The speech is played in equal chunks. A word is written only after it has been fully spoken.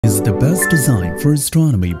is the best design for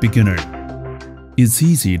astronomy beginner. It's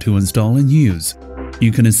easy to install and use.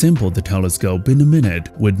 You can assemble the telescope in a minute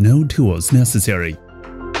with no tools necessary.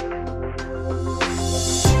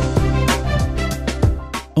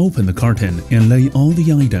 Open the carton and lay all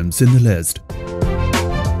the items in the list.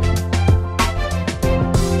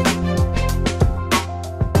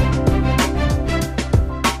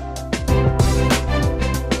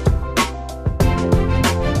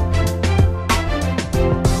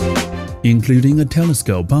 Including a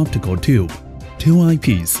telescope optical tube, 2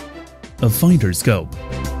 eyepieces, a Finderscope,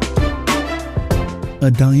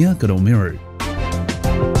 a diagonal mirror,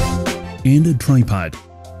 and a tripod.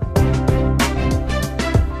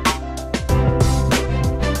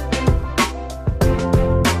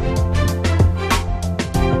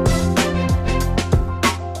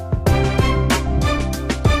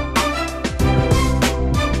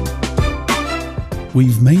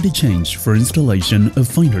 We've made a change for installation of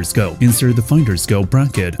Finderscope. Insert the Finderscope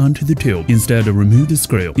bracket onto the tube instead of remove the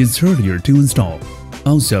screw. It's easier to install.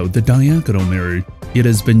 Also, the diagonal mirror, it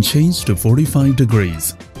has been changed to 45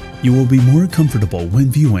 degrees. You will be more comfortable when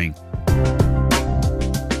viewing.